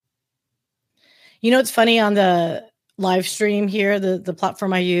You know what's funny on the live stream here? The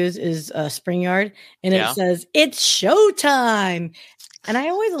platform I use is SpringYard, and it says it's showtime. And I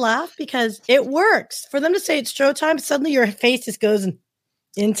always laugh because it works. For them to say it's showtime, suddenly your face just goes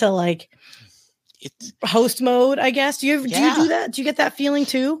into like host mode, I guess. Do you do that? Do you get that feeling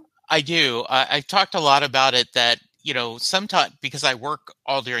too? I do. I've talked a lot about it that, sometimes because I work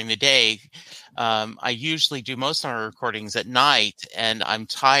all during the day, I usually do most of my recordings at night, and I'm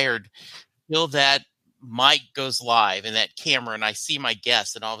tired till that mic goes live and that camera, and I see my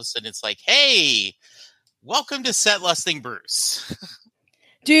guest, and all of a sudden it's like, hey, welcome to Set Lusting Bruce.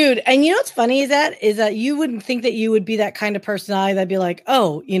 Dude, and you know what's funny is that you wouldn't think that you would be that kind of personality that'd be like,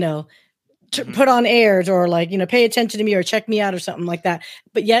 oh, put on airs or like, pay attention to me or check me out or something like that.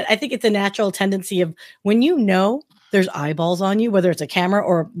 But yet I think it's a natural tendency of when there's eyeballs on you, whether it's a camera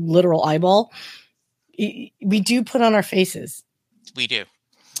or a literal eyeball, we do put on our faces. We do.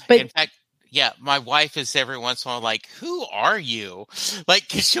 But in fact, my wife is every once in a while like, who are you? Like,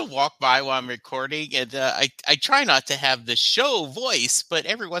 because she'll walk by while I'm recording, and I try not to have the show voice, but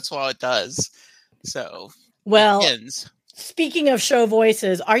every once in a while it does. So, well, speaking of show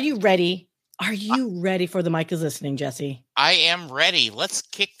voices, are you ready? Are you ready for The Mic is Listening, Jesse? I am ready. Let's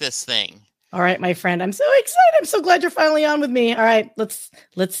kick this thing. All right, my friend. I'm so excited. I'm so glad you're finally on with me. All right, let's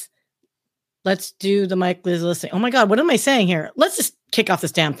do The Mic is Listening. Oh my God, what am I saying here? Let's just kick off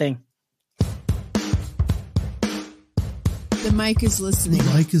this damn thing. The mic is listening.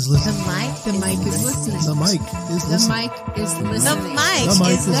 The mic is listening. The mic is listening. The mic is listening. The mic is listening. The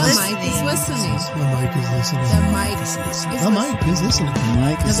mic is listening. The mic is listening. The mic is listening. The mic is listening. The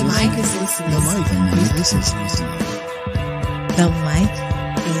mic is listening. The mic is listening. The mic is listening. The mic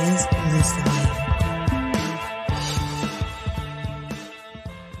is listening.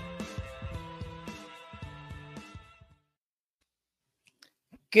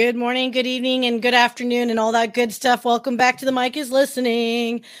 Good morning, good evening, and good afternoon, and all that good stuff. Welcome back to The Mic is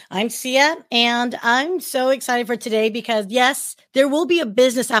Listening. I'm Sia, and I'm so excited for today because, yes, there will be a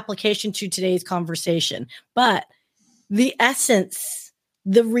business application to today's conversation, but the essence,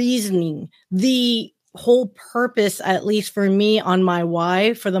 the reasoning, the whole purpose, at least for me on my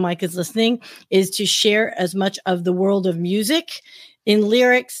why for The Mic is Listening, is to share as much of the world of music in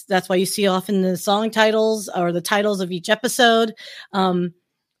lyrics. That's why you see often the song titles or the titles of each episode.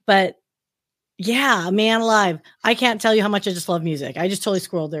 But yeah, man alive. I can't tell you how much I just love music. I just totally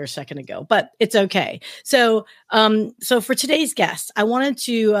scrolled there a second ago, but it's okay. So for today's guest, I wanted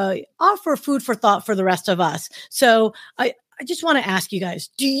to offer food for thought for the rest of us. So I just want to ask you guys,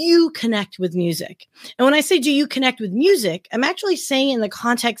 do you connect with music? And when I say, do you connect with music, I'm actually saying in the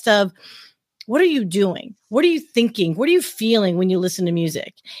context of, what are you doing? What are you thinking? What are you feeling when you listen to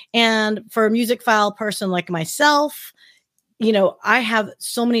music? And for a music-phile person like myself, I have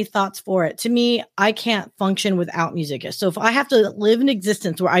so many thoughts for it. To me, I can't function without music. So if I have to live an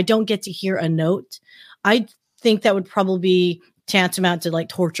existence where I don't get to hear a note, I think that would probably be tantamount to like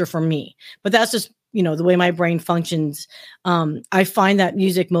torture for me. But that's just, the way my brain functions. I find that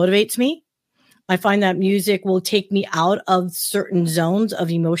music motivates me. I find that music will take me out of certain zones of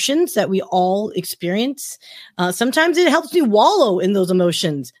emotions that we all experience. Sometimes it helps me wallow in those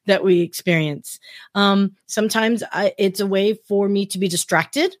emotions that we experience. Sometimes it's a way for me to be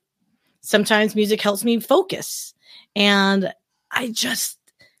distracted. Sometimes music helps me focus. And I just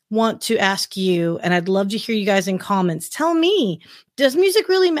want to ask you, and I'd love to hear you guys in comments. Tell me, does music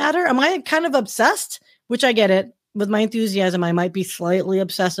really matter? Am I kind of obsessed? Which I get it. With my enthusiasm, I might be slightly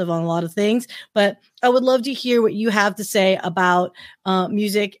obsessive on a lot of things, but I would love to hear what you have to say about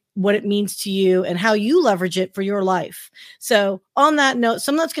music, what it means to you, and how you leverage it for your life. So on that note,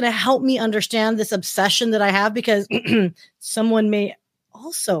 someone that's going to help me understand this obsession that I have, because someone may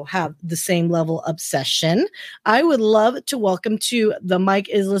also have the same level obsession. I would love to welcome to The Mic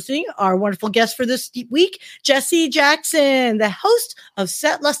is Listening our wonderful guest for this week, Jesse Jackson, the host of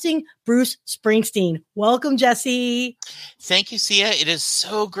Set Lusting Bruce Springsteen. Welcome, Jesse. Thank you, Sia. It is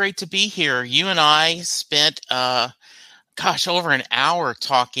so great to be here. You and I spent over an hour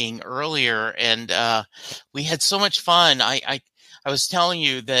talking earlier, and we had so much fun. I was telling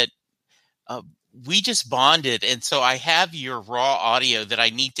you that we just bonded, and so I have your raw audio that I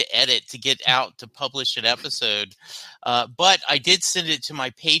need to edit to get out to publish an episode. But I did send it to my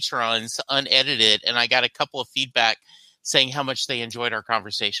patrons unedited, and I got a couple of feedback saying how much they enjoyed our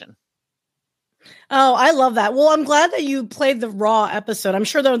conversation. Oh, I love that. Well, I'm glad that you played the raw episode. I'm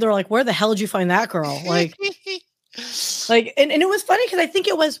sure they're like, where the hell did you find that girl? And it was funny because I think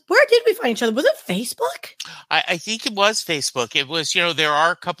it was, where did we find each other? Was it Facebook? I think it was Facebook. It was, there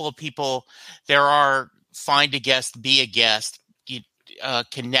are a couple of people, there are find a guest, be a guest,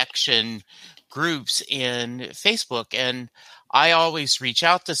 connection groups in Facebook, and I always reach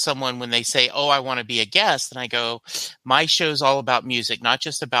out to someone when they say, "Oh, I want to be a guest," and I go, "My show's all about music, not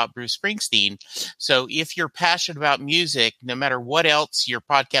just about Bruce Springsteen. So if you're passionate about music, no matter what else your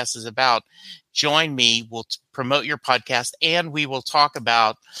podcast is about, join me. We'll promote your podcast, and we will talk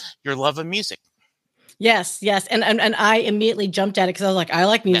about your love of music." Yes, yes. And I immediately jumped at it because I was like, I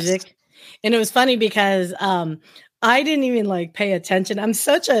like music. Yes. And it was funny because I didn't even like pay attention. I'm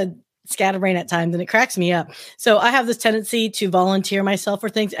such a scatterbrain at times and it cracks me up. So I have this tendency to volunteer myself for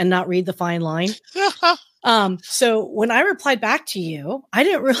things and not read the fine line. So when I replied back to you, I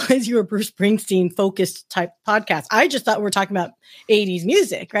didn't realize you were Bruce Springsteen focused type podcast. I just thought we were talking about 80s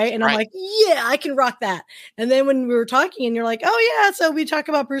music, right? And I'm like, yeah, I can rock that. And then when we were talking and you're like, oh yeah, so we talk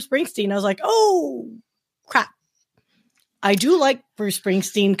about Bruce Springsteen. I was like, oh crap. I do like Bruce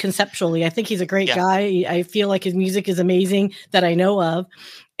Springsteen conceptually. I think he's a great guy. I feel like his music is amazing that I know of.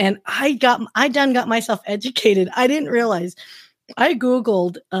 And I got myself educated. I didn't realize. I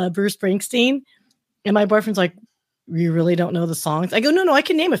Googled Bruce Springsteen and my boyfriend's like, you really don't know the songs? I go, no, I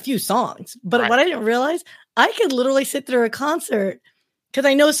can name a few songs. But what I didn't realize, I could literally sit through a concert because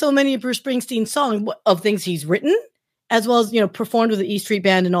I know so many of Bruce Springsteen songs of things he's written, as well as, performed with the E Street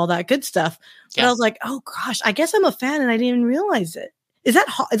Band and all that good stuff. But I was like, oh gosh, I guess I'm a fan and I didn't even realize it. Is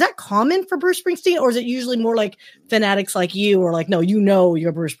that common for Bruce Springsteen, or is it usually more like fanatics like you, or like, no, you're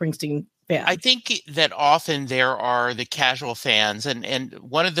a Bruce Springsteen fan? I think that often there are the casual fans. And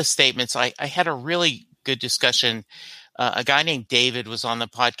one of the statements, I had a really good discussion. A guy named David was on the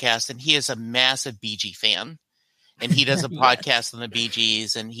podcast, and he is a massive Bee Gees fan. And he does a podcast on the Bee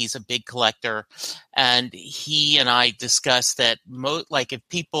Gees, and he's a big collector. And he and I discussed that, if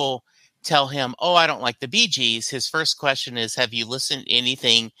people tell him, oh, I don't like the Bee Gees, his first question is, have you listened to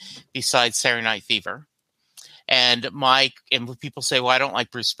anything besides Saturday Night Fever? And when people say, well, I don't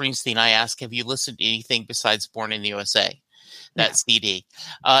like Bruce Springsteen, I ask, have you listened to anything besides Born in the USA? That CD.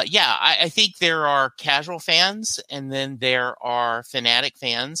 I think there are casual fans, and then there are fanatic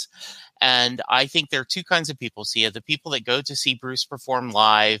fans. And I think there are two kinds of people, Sia. The people that go to see Bruce perform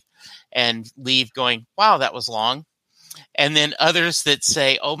live and leave going, wow, that was long. And then others that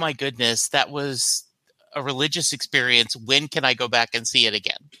say, oh my goodness, that was a religious experience. When can I go back and see it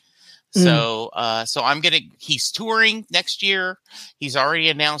again? So he's touring next year. He's already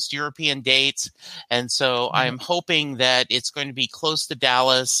announced European dates. And so I'm hoping that it's going to be close to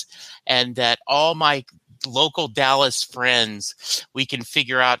Dallas, and that all my local Dallas friends, we can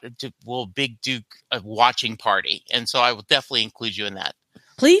figure out Big Duke a watching party. And so I will definitely include you in that.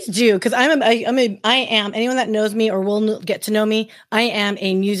 Please do, because I am anyone that knows me or will get to know me. I am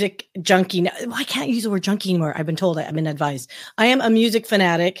a music junkie. I can't use the word junkie anymore. I've been told. I've been advised. I am a music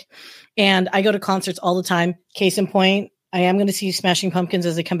fanatic, and I go to concerts all the time. Case in point, I am going to see Smashing Pumpkins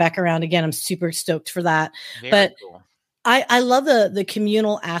as they come back around again. I'm super stoked for that. Very cool. I love the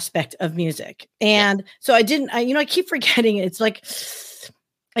communal aspect of music, and so I keep forgetting. It's like,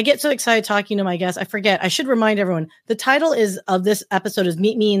 I get so excited talking to my guests. I forget. I should remind everyone. The title of this episode is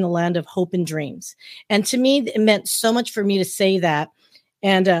Meet Me in the Land of Hope and Dreams. And to me, it meant so much for me to say that.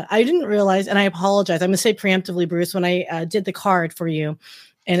 And I didn't realize, and I apologize. I'm going to say preemptively, Bruce, when I did the card for you,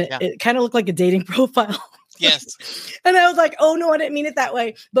 and it kind of looked like a dating profile. Yes. And I was like, oh no, I didn't mean it that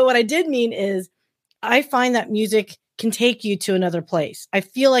way. But what I did mean is I find that music can take you to another place. I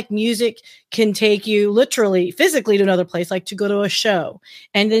feel like music can take you literally, physically to another place, like to go to a show.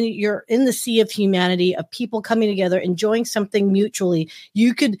 And then you're in the sea of humanity, of people coming together, enjoying something mutually.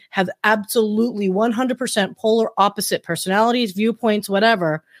 You could have absolutely 100% polar opposite personalities, viewpoints,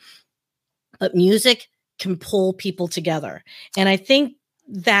 whatever. But music can pull people together. And I think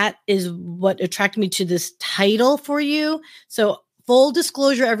that is what attracted me to this title for you. So full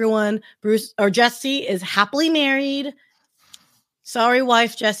disclosure, everyone, Jesse is happily married. Sorry,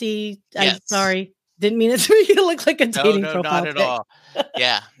 wife, Jesse. Yes. I'm sorry. Didn't mean it to make you look like a dating profile. No, not at all.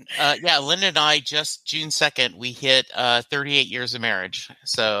 Yeah. Linda and I, just June 2nd, we hit 38 years of marriage.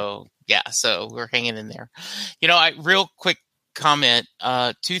 So we're hanging in there. Real quick comment,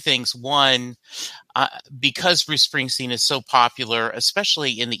 two things. One, because Bruce Springsteen is so popular,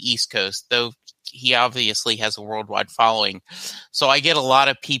 especially in the East Coast, though he obviously has a worldwide following. So I get a lot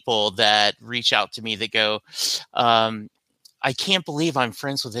of people that reach out to me that go, I can't believe I'm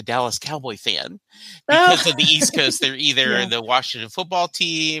friends with a Dallas Cowboy fan because of the East Coast. They're either the Washington football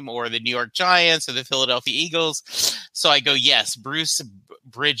team or the New York Giants or the Philadelphia Eagles. So I go, yes, Bruce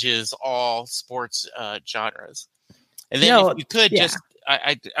bridges all sports genres. And then if you could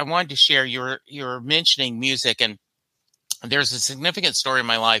I wanted to share, you're mentioning music, and there's a significant story in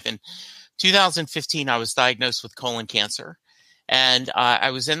my life. In 2015, I was diagnosed with colon cancer. And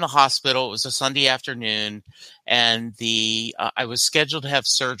I was in the hospital. It was a Sunday afternoon, and I was scheduled to have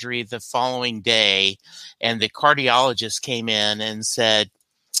surgery the following day, and the cardiologist came in and said,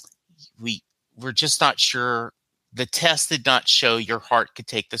 we're just not sure. The test did not show your heart could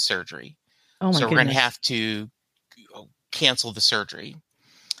take the surgery. Oh my so we're going to goodness. have to cancel the surgery.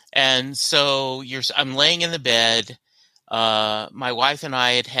 And so I'm laying in the bed. My wife and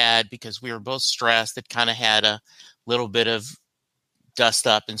I had, because we were both stressed, it kind of had a little bit of dust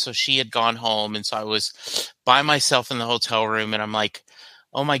up. And so she had gone home. And so I was by myself in the hotel room, and I'm like,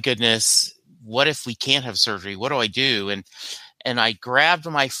 oh my goodness, what if we can't have surgery? What do I do? And I grabbed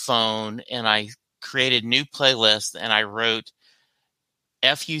my phone and I created a new playlist, and I wrote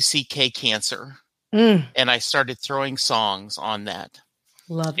FUCK cancer. And I started throwing songs on that.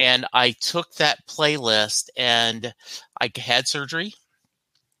 Love it. And I took that playlist and I had surgery.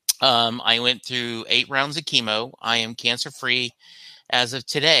 I went through 8 rounds of chemo. I am cancer free as of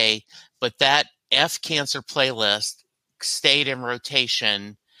today, but that F cancer playlist stayed in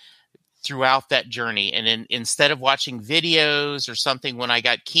rotation throughout that journey. And instead of watching videos or something when I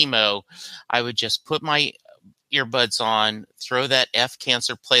got chemo, I would just put my earbuds on, throw that F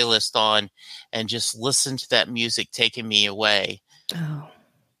cancer playlist on, and just listen to that music taking me away. Oh,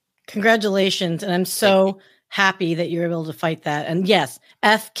 congratulations. And I'm so happy that you're able to fight that. And yes,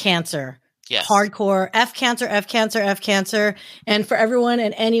 F cancer. Yes. Hardcore F cancer, F cancer, F cancer. And for everyone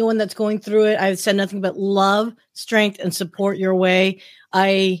and anyone that's going through it, I've said nothing but love, strength, and support your way.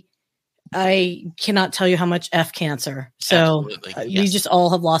 I cannot tell you how much F cancer. So we just all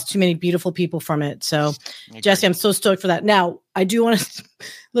have lost too many beautiful people from it. So Jesse, I'm so stoked for that. Now I do want to,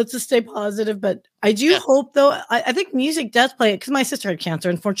 let's just stay positive, but I do hope though, I think music does play it, because my sister had cancer.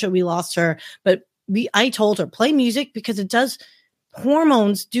 Unfortunately, we lost her, but I told her, play music, because it does,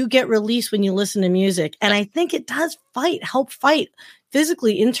 hormones do get released when you listen to music. And I think it does help fight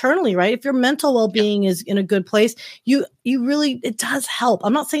physically, internally, right? If your mental well-being is in a good place, you really, it does help.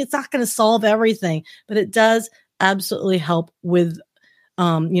 I'm not saying it's not going to solve everything, but it does absolutely help with,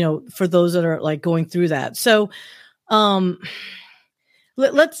 for those that are like going through that. So,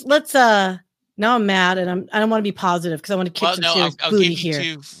 let's now I'm mad, and I don't want to be positive, because I want to kick some serious I'll booty give you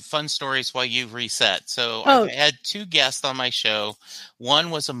here. 2 fun stories while you reset. So I've had 2 guests on my show.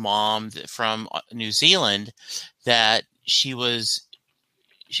 One was a mom from New Zealand that she was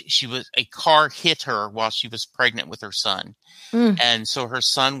a car hit her while she was pregnant with her son. And so her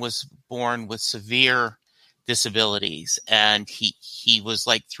son was born with severe disabilities, and he was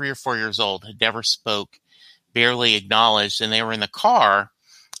like 3 or 4 years old, had never spoke, barely acknowledged. And they were in the car,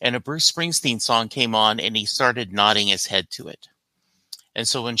 and a Bruce Springsteen song came on, and he started nodding his head to it. And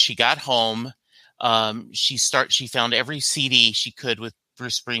so when she got home, she found every CD she could with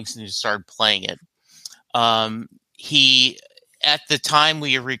Bruce Springsteen and started playing it. At the time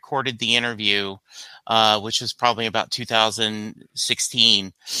we recorded the interview, which was probably about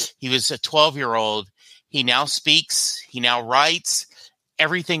 2016, he was a 12-year-old. He now speaks, he now writes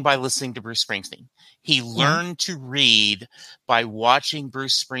everything by listening to Bruce Springsteen. He learned to read by watching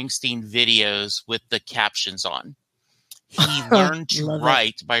Bruce Springsteen videos with the captions on. He learned to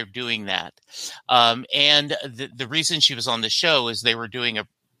write by doing that. And the reason she was on the show is they were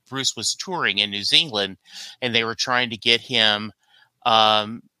Bruce was touring in New Zealand, and they were trying to get him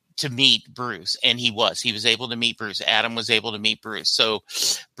to meet Bruce. And he was able to meet Bruce. Adam was able to meet Bruce. So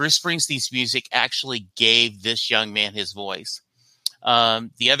Bruce Springsteen's music actually gave this young man his voice.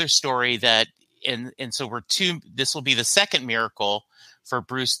 The other story so this will be the second miracle for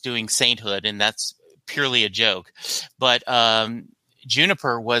Bruce doing sainthood, and that's purely a joke. But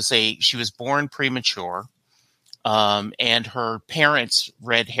Juniper she was born premature. And her parents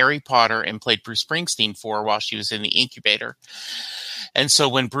read Harry Potter and played Bruce Springsteen for her while she was in the incubator. And so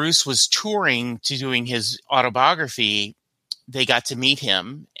when Bruce was touring to doing his autobiography, they got to meet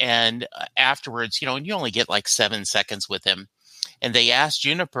him. And afterwards, you only get like 7 seconds with him. And they asked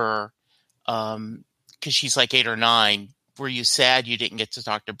Juniper, because she's like 8 or 9, were you sad you didn't get to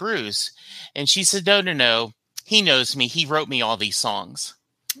talk to Bruce? And she said, no. He knows me. He wrote me all these songs.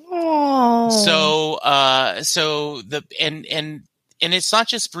 Oh, And it's not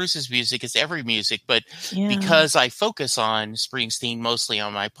just Bruce's music, it's every music, but because I focus on Springsteen mostly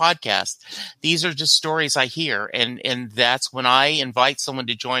on my podcast, these are just stories I hear. And that's when I invite someone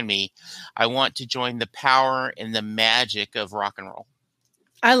to join me, I want to join the power and the magic of rock and roll.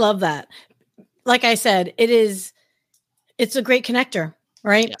 I love that. Like I said, it's a great connector.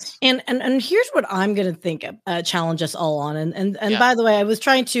 Right. Yes. And here's what I'm going to challenge us all on. And by the way, I was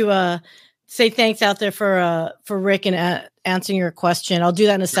trying to say thanks out there for Rick and answering your question. I'll do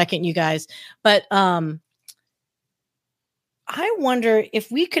that in a second, you guys. But I I wonder if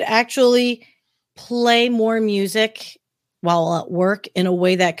we could actually play more music while at work in a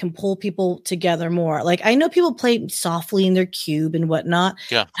way that can pull people together more. Like, I know people play softly in their cube and whatnot.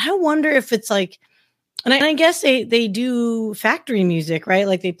 Yeah. I wonder if it's like, and I guess they do factory music, right?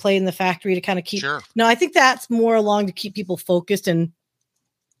 Like they play in the factory to kind of keep. Sure. No, I think that's more along to keep people focused and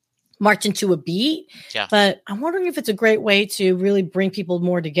marching to a beat. Yeah. But I'm wondering if it's a great way to really bring people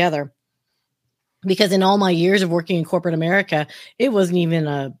more together. Because in all my years of working in corporate America, it wasn't even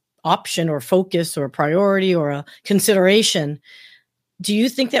a option or focus or priority or a consideration. Do you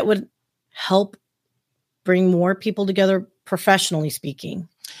think that would help bring more people together, professionally speaking?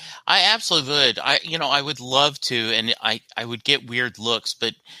 I absolutely would. I would love to, and I would get weird looks,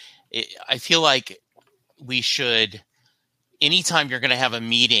 but I feel like we should, anytime you're going to have a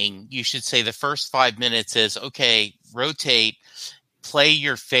meeting, you should say the first 5 minutes is, okay, rotate, play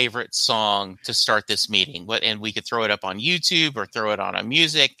your favorite song to start this meeting. And we could throw it up on YouTube or throw it on a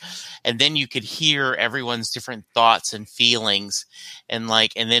music, and then you could hear everyone's different thoughts and feelings, and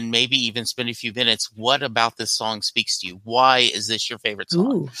then maybe even spend a few minutes. What about this song speaks to you? Why is this your favorite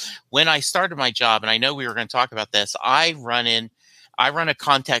song? Ooh. When I started my job, and I know we were going to talk about this, I run a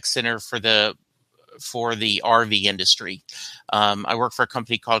contact center for the RV industry. I work for a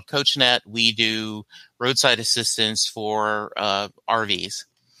company called CoachNet. We do roadside assistance for RVs.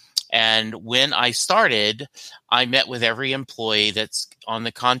 And when I started, I met with every employee that's on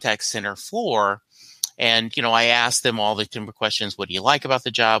the contact center floor. And, I asked them all the different questions. What do you like about the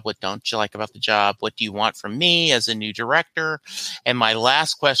job? What don't you like about the job? What do you want from me as a new director? And my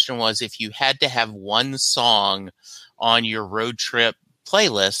last question was, if you had to have one song on your road trip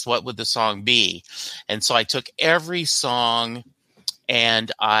playlist, what would the song be? And so I took every song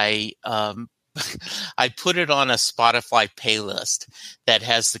and I put it on a Spotify playlist that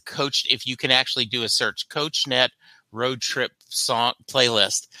has the Coach. If you can actually do a search, CoachNet road trip song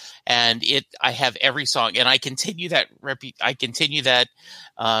playlist, and I have every song, and I continue that.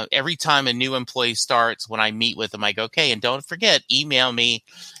 Every time a new employee starts, when I meet with them, I go, okay, and don't forget, email me.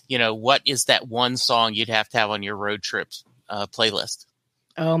 What is that one song you'd have to have on your road trip playlist?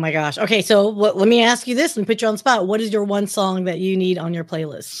 Oh my gosh. Okay. So let me ask you this and put you on the spot. What is your one song that you need on your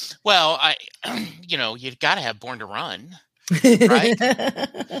playlist? Well, you've got to have Born to Run, right?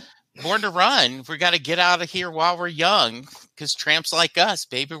 Born to Run. We got to get out of here while we're young, because tramps like us,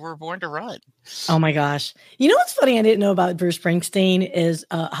 baby, we're born to run. Oh my gosh. You know what's funny I didn't know about Bruce Springsteen is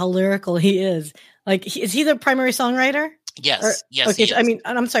how lyrical he is. Like, is he the primary songwriter? Yes. Yes. Okay. He is. I mean,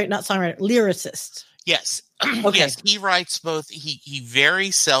 I'm sorry, not songwriter, lyricist. Yes. Okay. Yes, he writes both. He very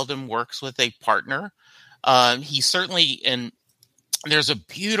seldom works with a partner. He certainly, and there's a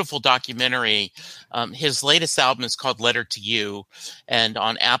beautiful documentary. His latest album is called Letter to You, and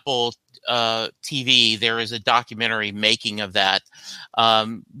on Apple TV, there is a documentary making of that.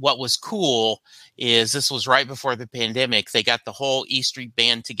 What was cool is this was right before the pandemic. They got the whole E Street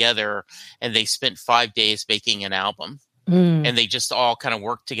Band together, and they spent 5 days making an album. And they just all kind of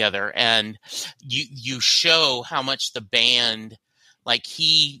work together, and you show how much the band, like,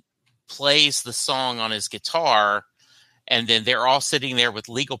 he plays the song on his guitar, and then they're all sitting there with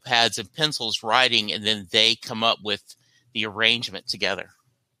legal pads and pencils writing, and then they come up with the arrangement together.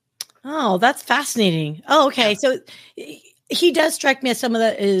 Oh, that's fascinating. Oh, okay. Yeah. So he does strike me as someone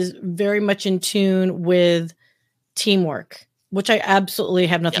that is very much in tune with teamwork, which I absolutely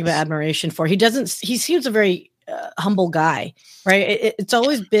have nothing but admiration for. He seems a very humble guy, right? It's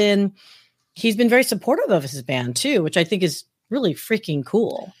always been, he's been very supportive of his band too, which I think is really freaking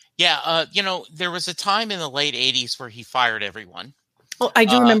cool. Yeah. There was a time in the late 80s where he fired everyone. Oh, I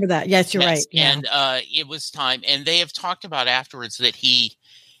do remember that. Yes, you're right. Yeah. And it was time. And they have talked about afterwards that he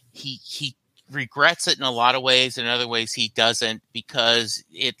regrets it in a lot of ways. In other ways, he doesn't, because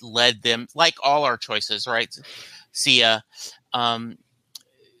it led them, like all our choices, right? Sia,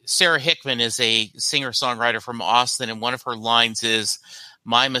 Sarah Hickman is a singer-songwriter from Austin, and one of her lines is,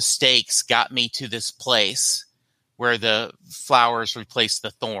 "My mistakes got me to this place where the flowers replace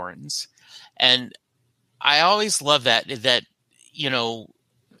the thorns." And I always love that,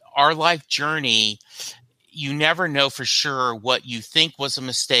 our life journey, you never know for sure what you think was a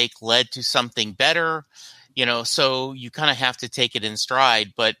mistake led to something better, so you kind of have to take it in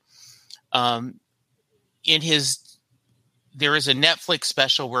stride. But there is a Netflix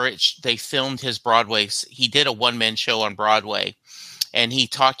special where they filmed his Broadway. He did a one-man show on Broadway, and he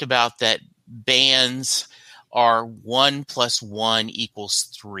talked about that bands are 1 + 1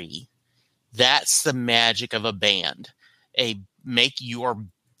 = 3. That's the magic of a band. You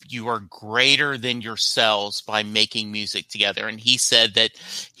are greater than yourselves by making music together. And he said that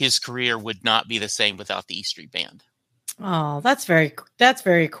his career would not be the same without the E Street Band. Oh, that's very cool.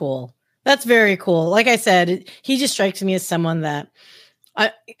 That's very cool. Like I said, he just strikes me as someone that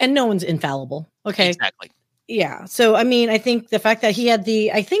and no one's infallible. Okay. Exactly. Yeah. So, I mean, I think the fact that he had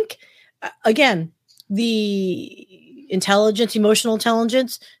again, the emotional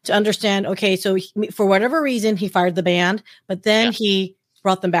intelligence to understand, okay, so for whatever reason, he fired the band, but then he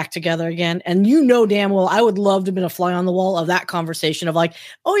brought them back together again. And damn well, I would love to have been a fly on the wall of that conversation of like,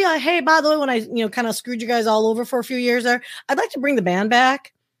 oh yeah, hey, by the way, when I, kind of screwed you guys all over for a few years there, I'd like to bring the band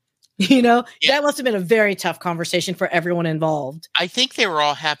back. That must have been a very tough conversation for everyone involved. I think they were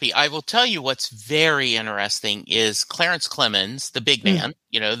all happy. I will tell you what's very interesting is Clarence Clemens, the big man,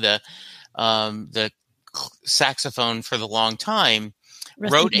 the saxophone for the long time,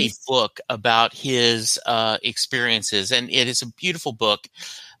 wrote a book about his experiences, and it is a beautiful book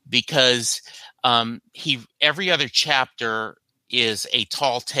because every other chapter is a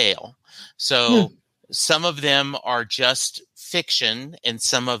tall tale. So some of them are just fiction and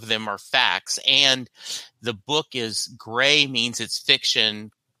some of them are facts. And the book is gray means it's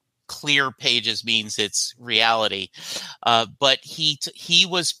fiction. Clear pages means it's reality. But he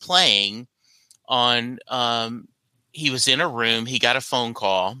was playing on, he was in a room, he got a phone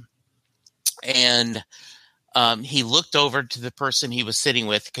call, and he looked over to the person he was sitting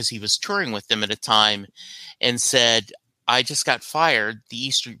with because he was touring with them at a time and said, I just got fired. The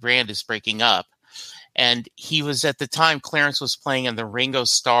E Street Band is breaking up. And he was at the time, Clarence was playing in the Ringo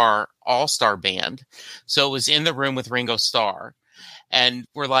Starr All-Star Band. So it was in the room with Ringo Starr. And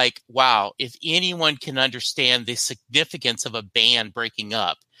we're like, wow, if anyone can understand the significance of a band breaking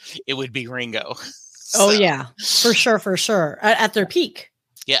up, it would be Ringo. Oh, yeah, for sure. At their peak.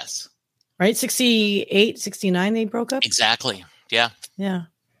 Yes. Right? 68, 69, they broke up? Exactly. Yeah. Yeah.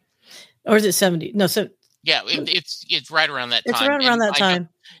 Or is it 70? No, so. Yeah, it's right around that time. It's right around that time.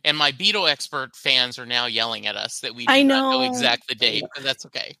 And my Beatle expert fans are now yelling at us that we do not know exact the date, but that's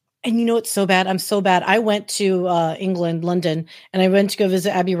okay. And it's so bad. I'm so bad. I went to England, London, and I went to go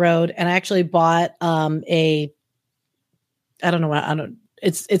visit Abbey Road, and I actually bought it's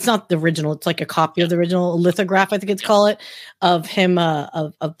not the original. It's like a copy of the original, a lithograph, I think it's called it, of him,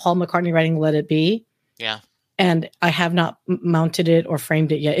 of Paul McCartney writing Let It Be. Yeah. And I have not mounted it or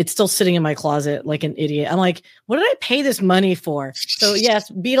framed it yet. It's still sitting in my closet like an idiot. I'm like, what did I pay this money for? So yes,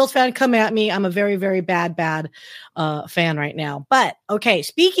 Beatles fan, come at me. I'm a very, very bad fan right now. But okay,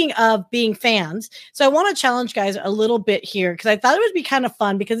 speaking of being fans, so I want to challenge guys a little bit here because I thought it would be kind of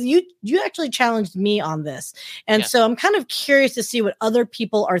fun because you actually challenged me on this. And so I'm kind of curious to see what other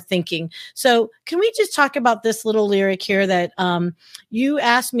people are thinking. So can we just talk about this little lyric here that you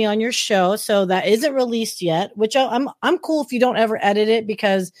asked me on your show? So that isn't released yet. Which I'm cool if you don't ever edit it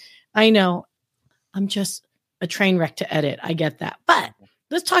because I know I'm just a train wreck to edit. I get that. But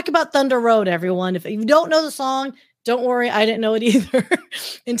let's talk about Thunder Road, everyone. If you don't know the song, don't worry. I didn't know it either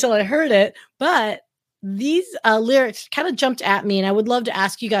until I heard it. But these lyrics kind of jumped at me, and I would love to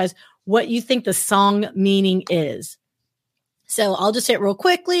ask you guys what you think the song meaning is. So I'll just say it real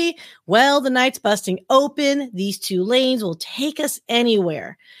quickly. Well, the night's busting open. These two lanes will take us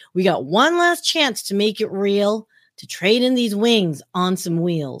anywhere. We got one last chance to make it real, to trade in these wings on some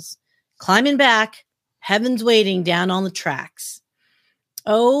wheels. Climbing back, heaven's waiting down on the tracks.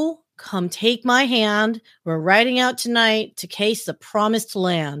 Oh, come take my hand. We're riding out tonight to case the promised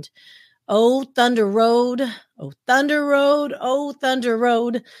land. Oh, Thunder Road, oh, Thunder Road, oh, Thunder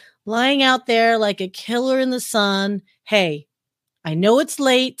Road, lying out there like a killer in the sun. Hey, I know it's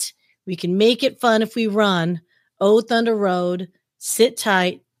late. We can make it fun if we run. Oh, Thunder Road, sit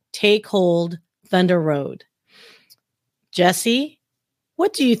tight, take hold, Thunder Road. Jesse,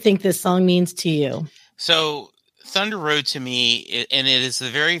 what do you think this song means to you? So Thunder Road to me, and it is the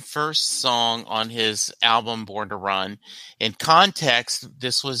very first song on his album Born to Run. In context,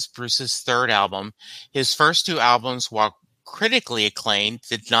 this was Bruce's third album. His first two albums, while critically acclaimed,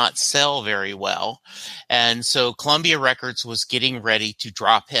 did not sell very well. And so Columbia Records was getting ready to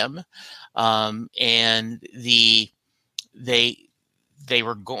drop him. And they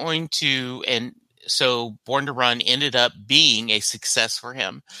were going to, and so Born to Run ended up being a success for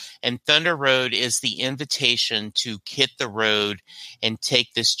him. And Thunder Road is the invitation to hit the road and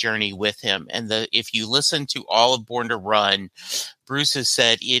take this journey with him. And if you listen to all of Born to Run, Bruce has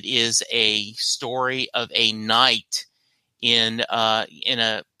said it is a story of a night in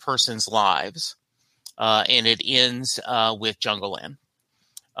a person's lives. And it ends with Jungleland.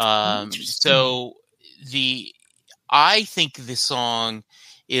 So I think the song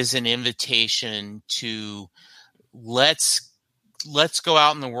is an invitation to let's go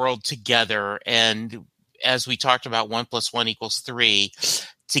out in the world together. And as we talked about, 1 + 1 = 3,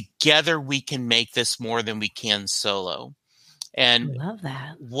 together we can make this more than we can solo. I And love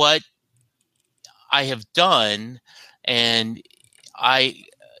that. what I have done, and I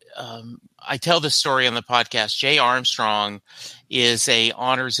tell this story on the podcast. Jay Armstrong is a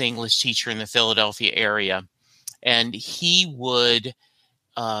honors English teacher in the Philadelphia area, and he would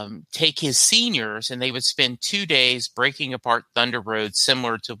take his seniors, and they would spend 2 days breaking apart Thunder Road,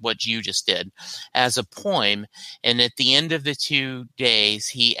 similar to what you just did, as a poem. And at the end of the 2 days,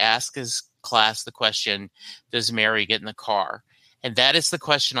 he asked his class the question, does Mary get in the car? And that is the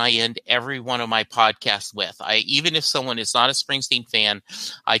question I end every one of my podcasts with. Even if someone is not a Springsteen fan,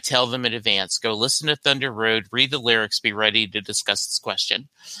 I tell them in advance, go listen to Thunder Road, read the lyrics, be ready to discuss this question.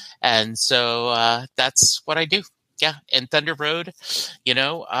 And so that's what I do. Yeah. And Thunder Road,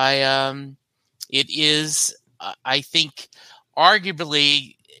 it is, I think,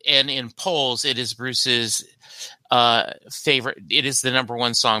 arguably, and in polls, it is Bruce's favorite. It is the number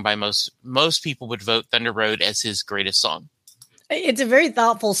one song by most people would vote Thunder Road as his greatest song. It's a very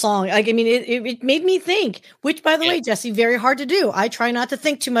thoughtful song. Like, I mean, it made me think, which, by the way, Jesse, very hard to do. I try not to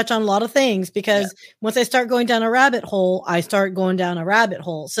think too much on a lot of things because once I start going down a rabbit hole, I start going down a rabbit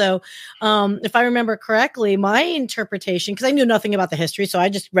hole. So if I remember correctly, my interpretation, because I knew nothing about the history, so I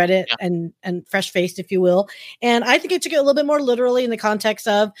just read it and fresh-faced, if you will. And I think I took it a little bit more literally in the context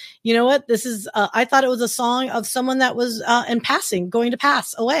of, you know what, this is, I thought it was a song of someone that was going to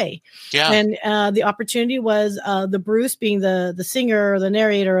pass away. Yeah. And the opportunity was the Bruce being the singer or the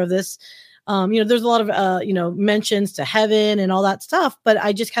narrator of this. There's a lot of mentions to heaven and all that stuff, but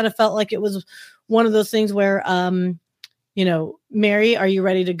I just kind of felt like it was one of those things where Mary, are you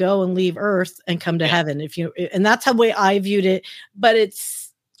ready to go and leave Earth and come to heaven? And that's how way I viewed it. But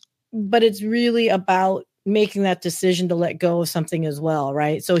it's really about making that decision to let go of something as well,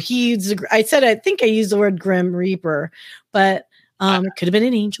 right? So I think I used the word Grim Reaper, but it could have been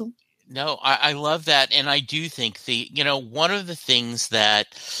an angel. No, I love that. And I do think one of the things that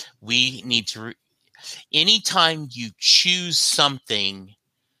we need to, anytime you choose something,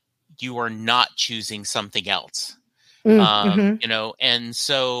 you are not choosing something else. And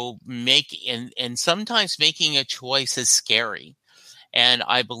so and sometimes making a choice is scary. And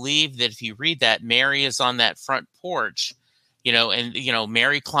I believe that if you read that, Mary is on that front porch,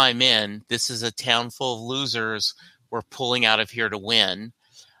 Mary climb in, this is a town full of losers. We're pulling out of here to win.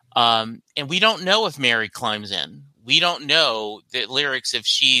 And we don't know if Mary climbs in. We don't know the lyrics if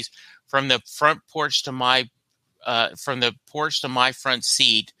she's from the front porch to my front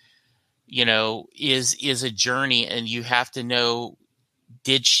seat, is a journey, and you have to know,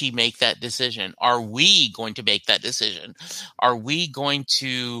 did she make that decision? Are we going to make that decision? Are we going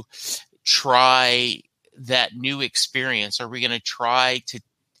to try that new experience? Are we going to try to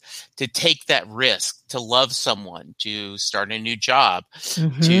take that risk, to love someone, to start a new job,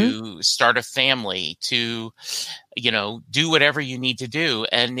 to start a family, to, do whatever you need to do.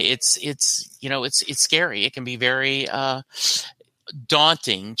 And it's scary. It can be very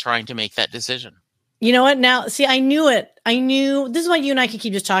daunting trying to make that decision. You know what? Now, see, I knew it. This is why you and I can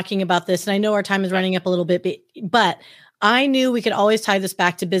keep just talking about this. And I know our time is running up a little bit, but I knew we could always tie this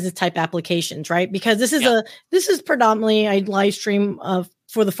back to business type applications, right? Because this is predominantly a live stream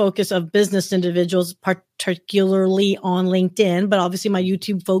for the focus of business individuals, particularly on LinkedIn, but obviously my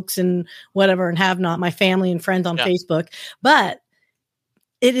YouTube folks and whatever, and have not, my family and friends on Facebook. But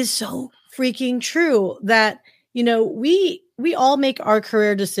it is so freaking true that, we all make our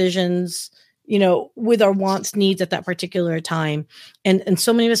career decisions, with our wants, needs at that particular time. And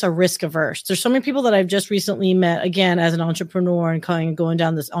so many of us are risk averse. There's so many people that I've just recently met, again, as an entrepreneur and kind of going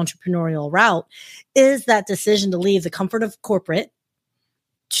down this entrepreneurial route, is that decision to leave the comfort of corporate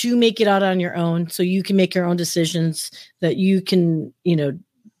to make it out on your own, so you can make your own decisions that you can,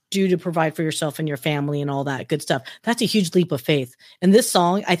 do to provide for yourself and your family and all that good stuff. That's a huge leap of faith. And this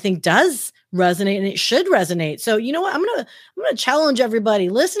song, I think, does resonate, and it should resonate. So you know what? I'm gonna challenge everybody.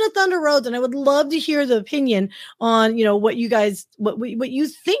 Listen to Thunder Roads, and I would love to hear the opinion on, what you guys, what you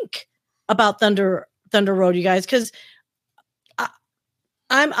think about Thunder Road, you guys, because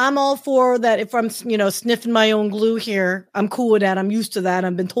I'm all for that. If I'm, sniffing my own glue here, I'm cool with that. I'm used to that.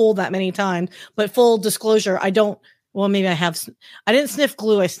 I've been told that many times. But full disclosure, I don't. Well, maybe I have. I didn't sniff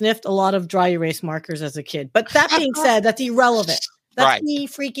glue. I sniffed a lot of dry erase markers as a kid. But that being said, that's irrelevant. That's me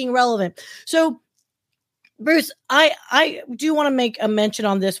freaking relevant. So, Bruce, I do want to make a mention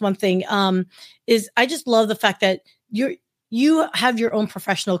on this one thing. Is I just love the fact that you have your own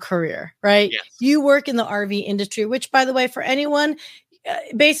professional career, right? Yes. You work in the RV industry, which, by the way, for anyone,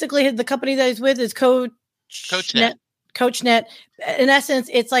 basically the company that he's with is CoachNet. In essence,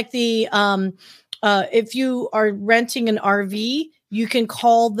 it's like the if you are renting an RV, you can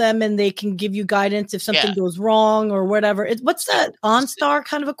call them and they can give you guidance if something goes wrong or whatever. What's that OnStar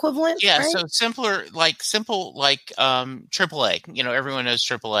kind of equivalent? Yeah, right? so simple like AAA. You know, everyone knows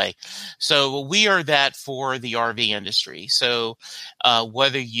AAA. So we are that for the RV industry. So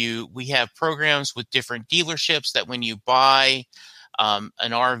we have programs with different dealerships that when you buy an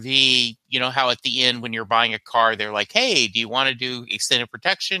RV, you know how at the end when you're buying a car, they're like, hey, do you want to do extended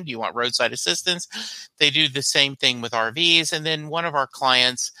protection? Do you want roadside assistance? They do the same thing with RVs. And then one of our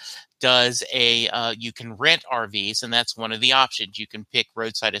clients does you can rent RVs, and that's one of the options. You can pick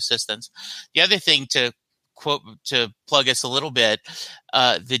roadside assistance. The other thing to plug us a little bit,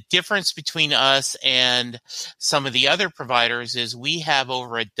 the difference between us and some of the other providers is we have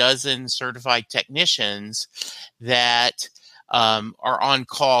over a dozen certified technicians that are on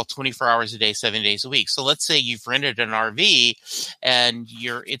call 24 hours a day, 7 days a week. So let's say you've rented an RV and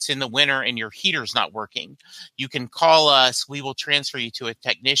it's in the winter and your heater's not working. You can call us. We will transfer you to a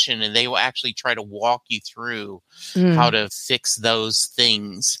technician and they will actually try to walk you through how to fix those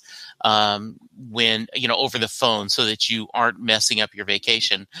things when, over the phone so that you aren't messing up your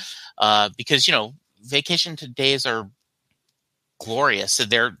vacation. Because, vacation days are glorious. So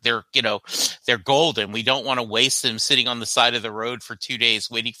they're golden. We don't want to waste them sitting on the side of the road for 2 days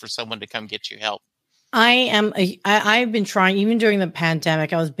waiting for someone to come get you help. I've been trying, even during the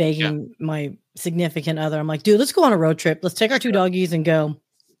pandemic, I was begging my significant other. I'm like, dude, let's go on a road trip. Let's take our two doggies and go.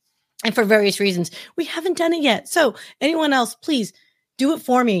 And for various reasons, we haven't done it yet. So anyone else, please do it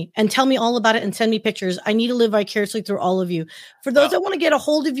for me and tell me all about it and send me pictures. I need to live vicariously through all of you. For those that want to get a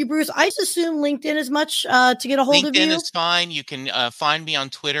hold of you, Bruce, I just assume LinkedIn is much to get a hold of you. LinkedIn is fine. You can find me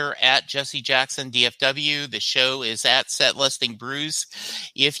on Twitter at Jesse Jackson DFW. The show is at Set Listing Bruce.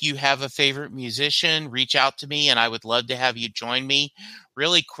 If you have a favorite musician, reach out to me and I would love to have you join me.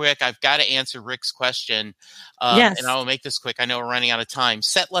 Really quick, I've got to answer Rick's question, yes. And I will make this quick. I know we're running out of time.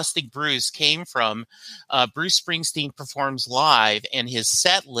 Set Listing Bruce came from Bruce Springsteen performs live, and his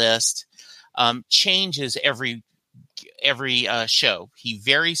set list changes every show. He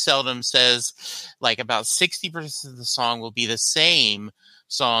very seldom says, like about 60% of the song will be the same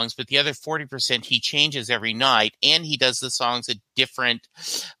songs, but the other 40% he changes every night, and he does the songs a different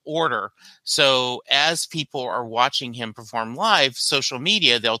order. So as people are watching him perform live, social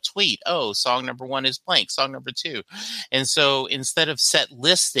media, they'll tweet, oh, song number 1 is blank, song number 2. And so instead of set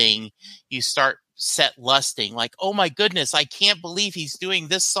listing, you start set lusting, like, oh my goodness, I can't believe he's doing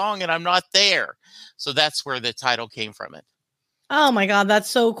this song and I'm not there. So that's where the title came from it. Oh my God, that's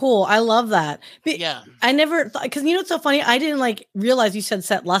so cool. I love that. But yeah. I never thought, because it's so funny. I didn't realize you said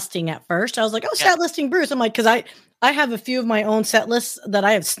set listing at first. I was like, set listing Bruce. I'm like, because I have a few of my own set lists that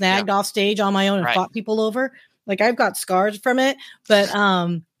I have snagged off stage on my own and fought people over. Like I've got scars from it. But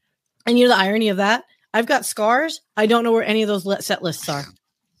and the irony of that, I've got scars. I don't know where any of those set lists are.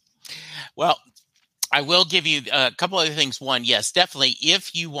 Well, I will give you a couple other things. One, yes, definitely.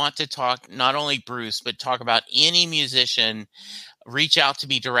 If you want to talk not only Bruce, but talk about any musician, reach out to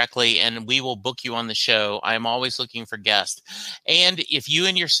me directly and we will book you on the show. I'm always looking for guests. And if you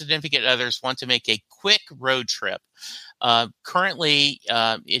and your significant others want to make a quick road trip, currently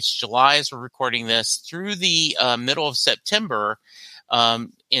it's July as we're recording this, through the middle of September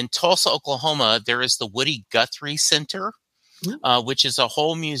in Tulsa, Oklahoma, there is the Woody Guthrie Center. Which is a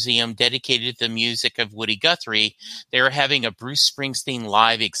whole museum dedicated to the music of Woody Guthrie. They're having a Bruce Springsteen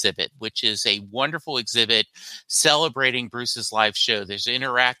live exhibit, which is a wonderful exhibit celebrating Bruce's live show. There's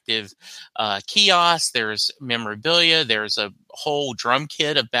interactive kiosks, there's memorabilia, there's a whole drum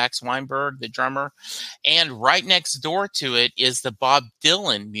kit of Max Weinberg, the drummer, and right next door to it is the Bob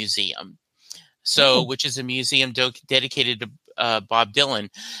Dylan Museum. So, which is a museum dedicated to Bob Dylan.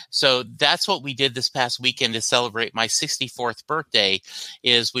 So that's what we did this past weekend to celebrate my 64th birthday.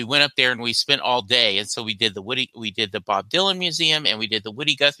 Is we went up there and we spent all day, and so we did the Bob Dylan Museum and we did the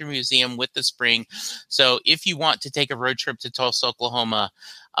Woody Guthrie Museum with the spring. So if you want to take a road trip to Tulsa, Oklahoma,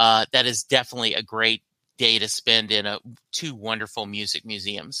 that is definitely a great day to spend in two wonderful music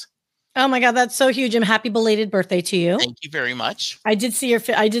museums. Oh my God, that's so huge! And happy belated birthday to you. Thank you very much. I did see your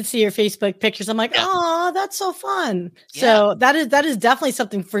Facebook pictures. I'm like, oh, that's so fun. Yeah. So that is definitely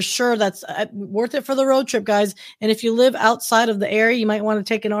something for sure that's worth it for the road trip, guys. And if you live outside of the area, you might want to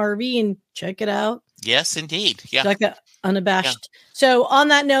take an RV and check it out. Yes, indeed. Yeah, like that, unabashed. Yeah. So on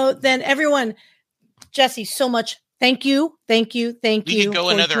that note, then everyone, Jesse, so much. Thank you. We could go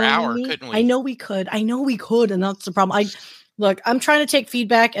another hour, couldn't we? I know we could, and that's the problem. Look, I'm trying to take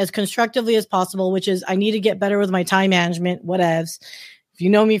feedback as constructively as possible, which is I need to get better with my time management, whatevs. If you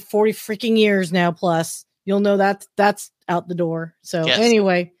know me 40 freaking years now plus, you'll know that's out the door. So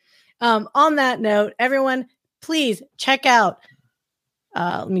anyway, on that note, everyone, please check out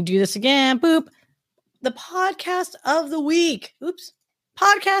Let me do this again. Boop. The podcast of the week. Oops.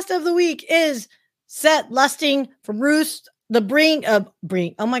 Podcast of the week is Set Lusting from Bruce. Bring.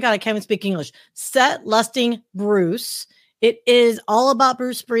 Oh my God, I can't even speak English. Set Lusting Bruce. It is all about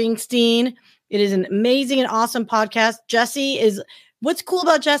Bruce Springsteen. It is an amazing and awesome podcast. What's cool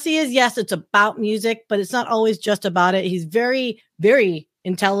about Jesse is, yes, it's about music, but it's not always just about it. He's very, very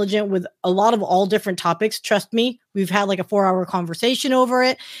intelligent with a lot of all different topics. Trust me, we've had like a 4-hour conversation over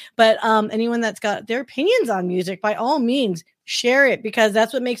it. But anyone that's got their opinions on music, by all means, share it, because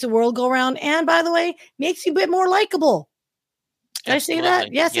that's what makes the world go around. And by the way, makes you a bit more likable. Did Absolutely. I say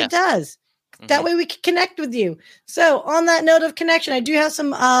that? Yes, it does. Mm-hmm. That way we can connect with you. So on that note of connection, I do have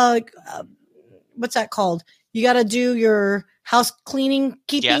some, what's that called? You got to do your house cleaning,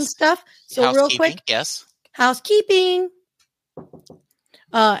 keeping stuff. So real quick. Yes. Housekeeping.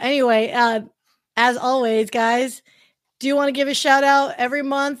 Anyway, as always, guys, do you want to give a shout out every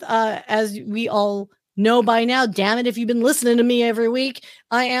month? As we all know by now, damn it, if you've been listening to me every week,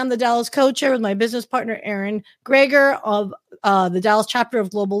 I am the Dallas co-chair with my business partner, Aaron Greger of the Dallas chapter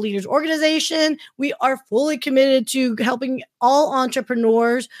of Global Leaders Organization. We are fully committed to helping all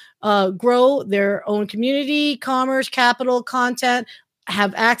entrepreneurs grow their own community, commerce, capital, content,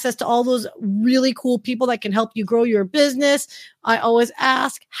 have access to all those really cool people that can help you grow your business. I always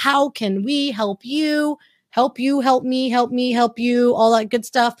ask, how can we help you? Help you, help me, help you, all that good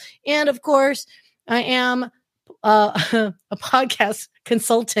stuff. And of course, I am a podcast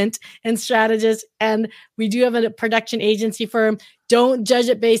consultant and strategist, and we do have a production agency firm. Don't judge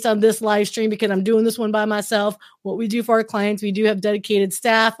it based on this live stream, because I'm doing this one by myself. What we do for our clients, we do have dedicated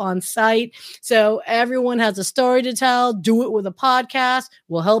staff on site. So everyone has a story to tell. Do it with a podcast.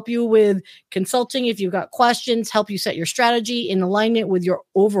 We'll help you with consulting if you've got questions, help you set your strategy in alignment with your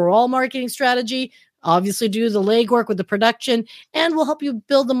overall marketing strategy. Obviously do the legwork with the production, and we'll help you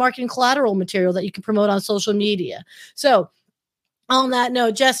build the marketing collateral material that you can promote on social media. So on that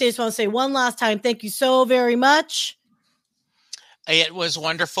note, Jesse, I just want to say one last time, thank you so very much. It was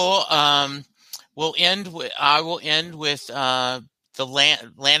wonderful. I will end with the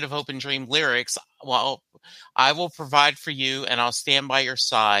Land of Hope and Dream lyrics. Well, I will provide for you and I'll stand by your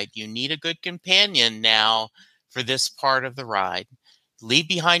side. You need a good companion now for this part of the ride. Leave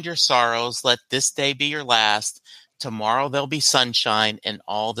behind your sorrows. Let this day be your last. Tomorrow there'll be sunshine and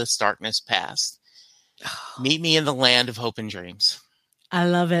all this darkness past. Meet me in the land of hope and dreams. I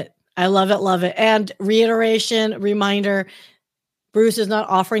love it. I love it. Love it. And reiteration, reminder, Bruce is not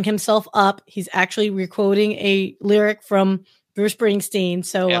offering himself up. He's actually requoting a lyric from Bruce Springsteen.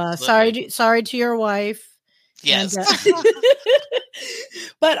 So sorry to your wife. Yes. And,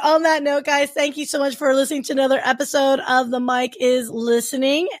 but on that note, guys, thank you so much for listening to another episode of The Mic is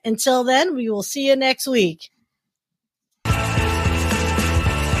Listening. Until then, we will see you next week.